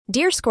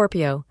Dear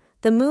Scorpio,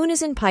 the moon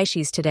is in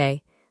Pisces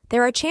today.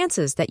 There are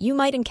chances that you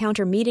might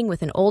encounter meeting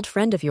with an old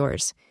friend of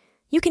yours.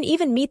 You can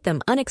even meet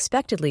them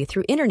unexpectedly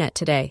through internet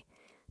today.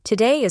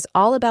 Today is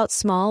all about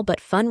small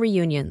but fun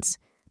reunions.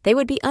 They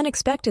would be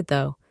unexpected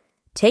though.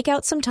 Take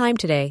out some time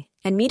today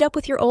and meet up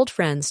with your old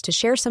friends to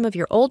share some of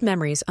your old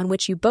memories on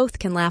which you both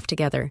can laugh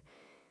together.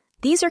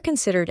 These are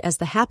considered as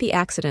the happy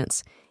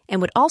accidents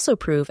and would also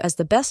prove as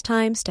the best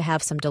times to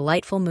have some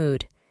delightful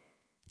mood.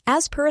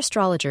 As per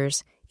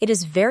astrologers, it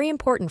is very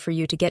important for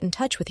you to get in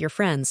touch with your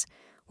friends,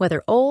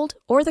 whether old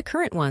or the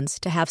current ones,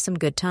 to have some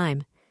good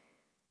time.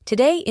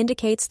 Today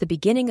indicates the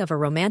beginning of a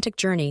romantic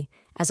journey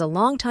as a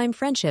long-time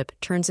friendship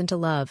turns into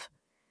love.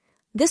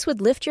 This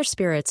would lift your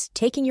spirits,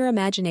 taking your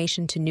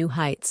imagination to new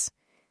heights.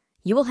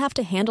 You will have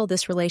to handle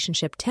this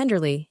relationship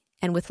tenderly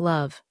and with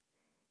love.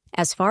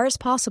 As far as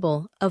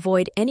possible,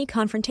 avoid any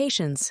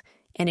confrontations,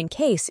 and in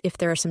case if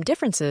there are some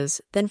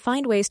differences, then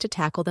find ways to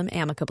tackle them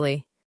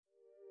amicably.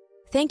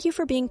 Thank you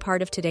for being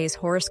part of today's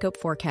horoscope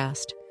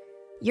forecast.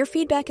 Your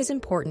feedback is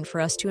important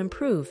for us to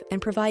improve and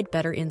provide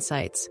better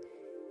insights.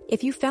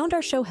 If you found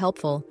our show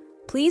helpful,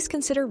 please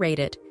consider rate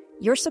it.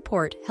 Your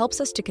support helps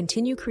us to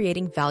continue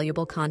creating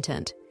valuable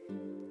content.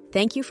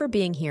 Thank you for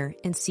being here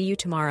and see you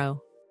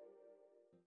tomorrow.